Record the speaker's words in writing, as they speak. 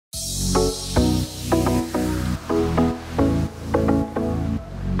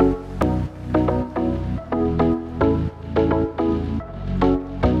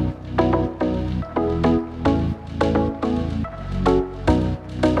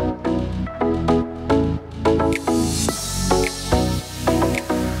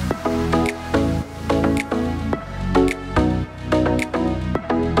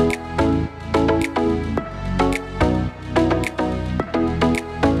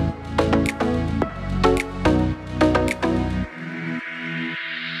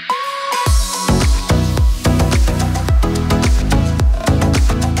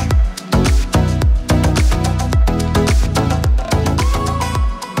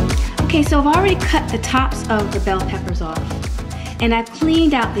Okay, so I've already cut the tops of the bell peppers off, and I've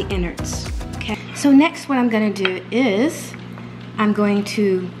cleaned out the innards. Okay, so next what I'm gonna do is I'm going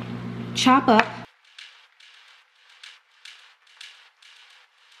to chop up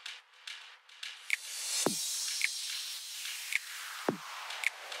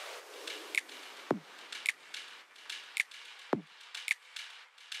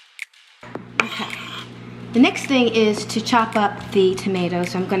The next thing is to chop up the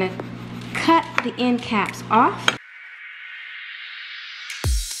tomatoes. So I'm going to cut the end caps off.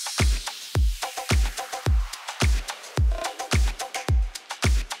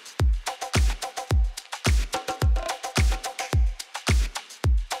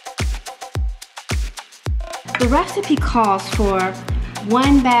 The recipe calls for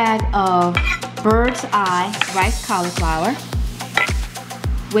 1 bag of bird's eye rice cauliflower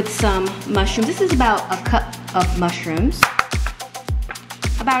with some mushrooms. This is about a cup of mushrooms,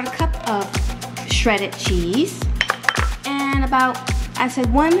 about a cup of shredded cheese, and about, I said,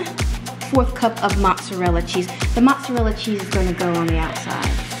 1/4 cup of mozzarella cheese. The mozzarella cheese is going to go on the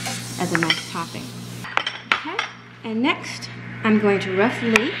outside as a nice topping. Okay, and next I'm going to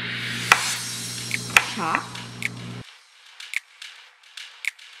roughly chop .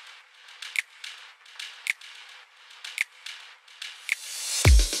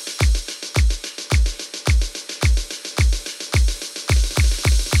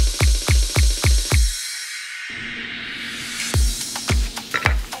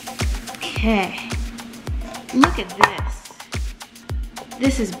 Okay, look at this.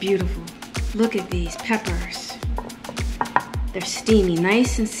 This is beautiful. Look at these peppers. They're steamy,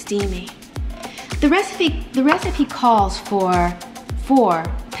 nice and steamy. The recipe calls for 4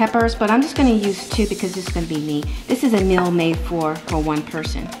 peppers, but I'm just gonna use 2 because this is gonna be me. This is a meal made for 1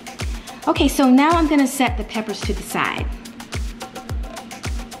 person. Okay, so now I'm gonna set the peppers to the side.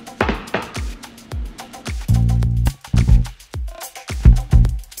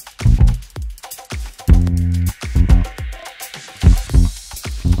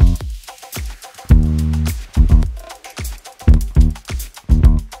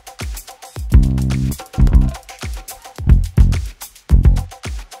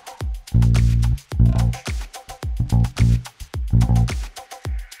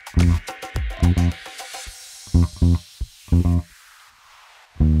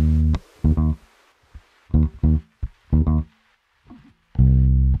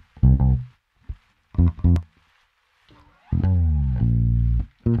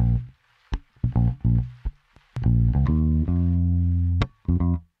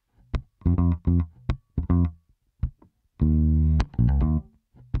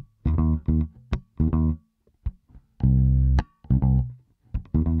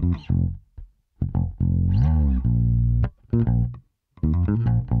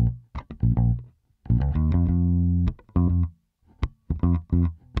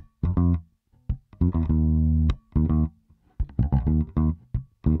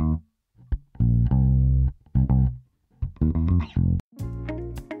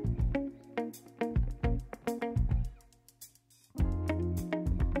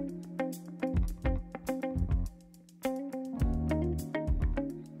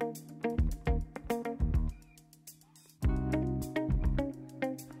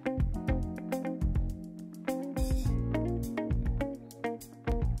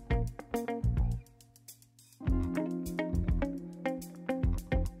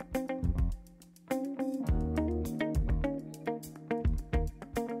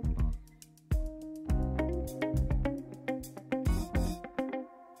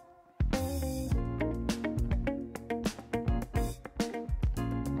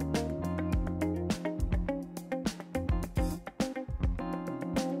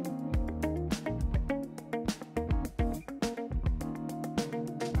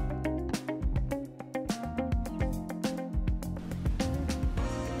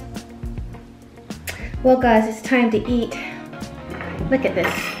 Well guys, it's time to eat. Look at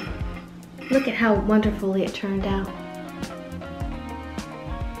this. Look at how wonderfully it turned out.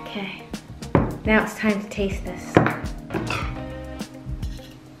 Okay, now it's time to taste this.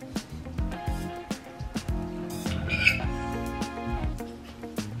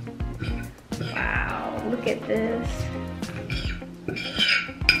 Wow, look at this.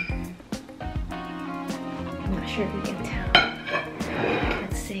 I'm not sure if you can tell.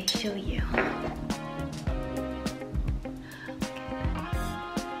 Let's see, show you.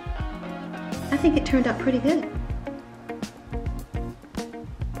 I think it turned out pretty good.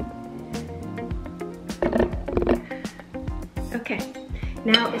 Okay,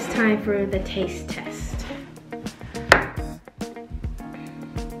 now it's time for the taste test.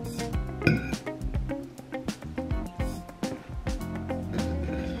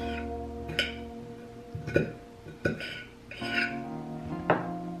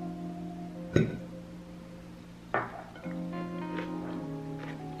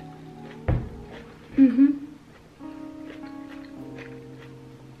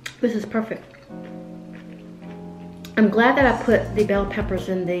 This is perfect. I'm glad that I put the bell peppers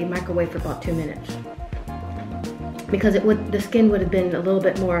in the microwave for about 2 minutes, because the skin would have been a little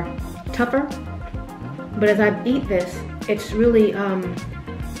bit more tougher. But as I eat this, it's really,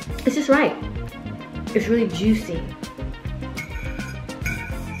 it's just right. It's really juicy.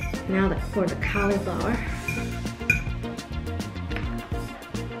 Now for the cauliflower.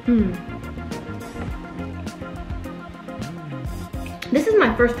 This is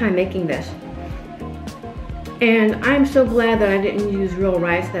my first time making this. And I'm so glad that I didn't use real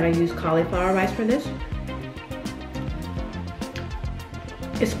rice, that I used cauliflower rice for this.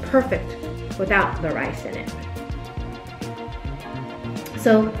 It's perfect without the rice in it.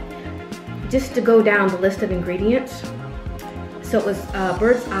 So just to go down the list of ingredients. So it was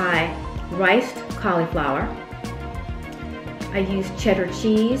bird's eye riced cauliflower. I used cheddar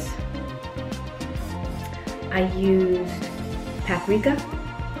cheese. I used paprika,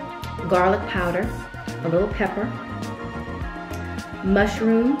 garlic powder, a little pepper,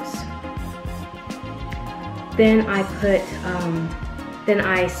 mushrooms. Then I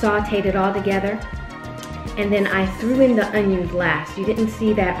sauteed it all together, and then I threw in the onions last. You didn't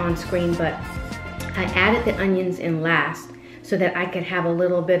see that on screen, but I added the onions in last so that I could have a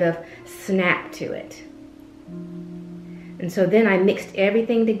little bit of snap to it. And so then I mixed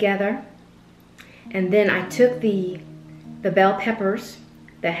everything together, and then I took the bell peppers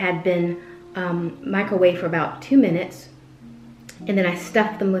that had been microwaved for about 2 minutes, and then I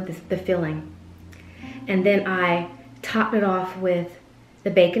stuffed them with the filling. And then I topped it off with the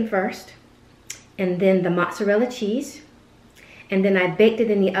bacon first, and then the mozzarella cheese, and then I baked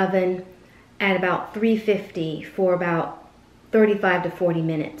it in the oven at about 350 for about 35 to 40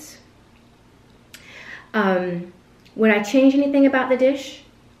 minutes. Would I change anything about the dish?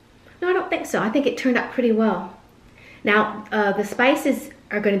 No, I don't think so. I think it turned out pretty well. Now, the spices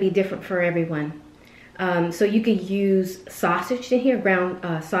are going to be different for everyone. So you could use sausage in here, ground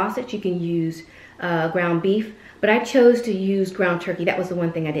sausage. You can use ground beef, but I chose to use ground turkey. That was the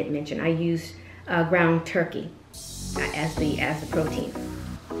one thing I didn't mention. I used ground turkey as the protein.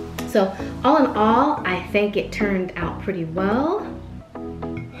 So all in all, I think it turned out pretty well.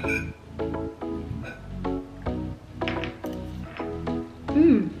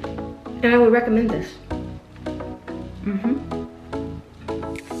 And I would recommend this.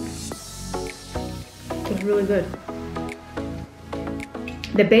 It's really good.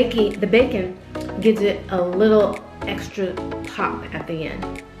 The bacon gives it a little extra pop at the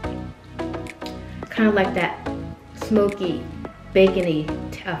end. Kind of like that smoky, bacony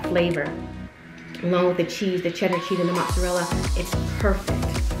flavor. Along with the cheese, the cheddar cheese and the mozzarella, it's perfect.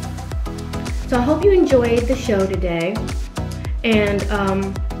 So I hope you enjoyed the show today. And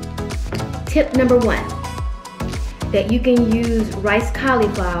tip number 1, that you can use rice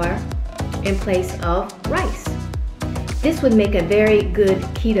cauliflower in place of rice. This would make a very good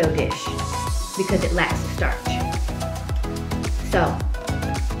keto dish because it lacks starch. So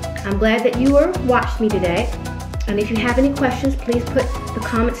I'm glad that you watched me today. And if you have any questions, please put the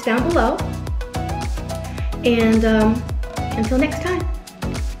comments down below. And until next time,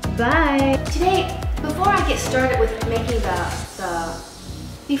 bye. Today, before I get started with making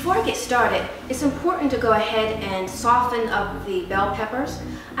it's important to go ahead and soften up the bell peppers.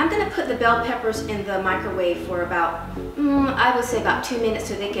 I'm going to put the bell peppers in the microwave for about, I would say about 2 minutes,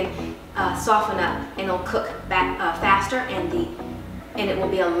 so they can soften up and it'll cook back faster, and it will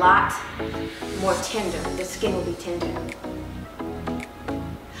be a lot more tender. The skin will be tender.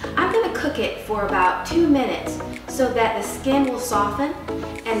 I'm going to cook it for about 2 minutes so that the skin will soften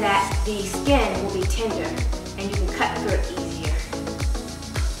and that the skin will be tender and you can cut through it easier.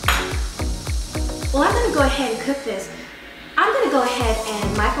 Well, I'm going to go ahead and cook this. I'm going to go ahead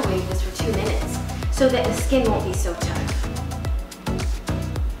and microwave this for 2 minutes so that the skin won't be so tough.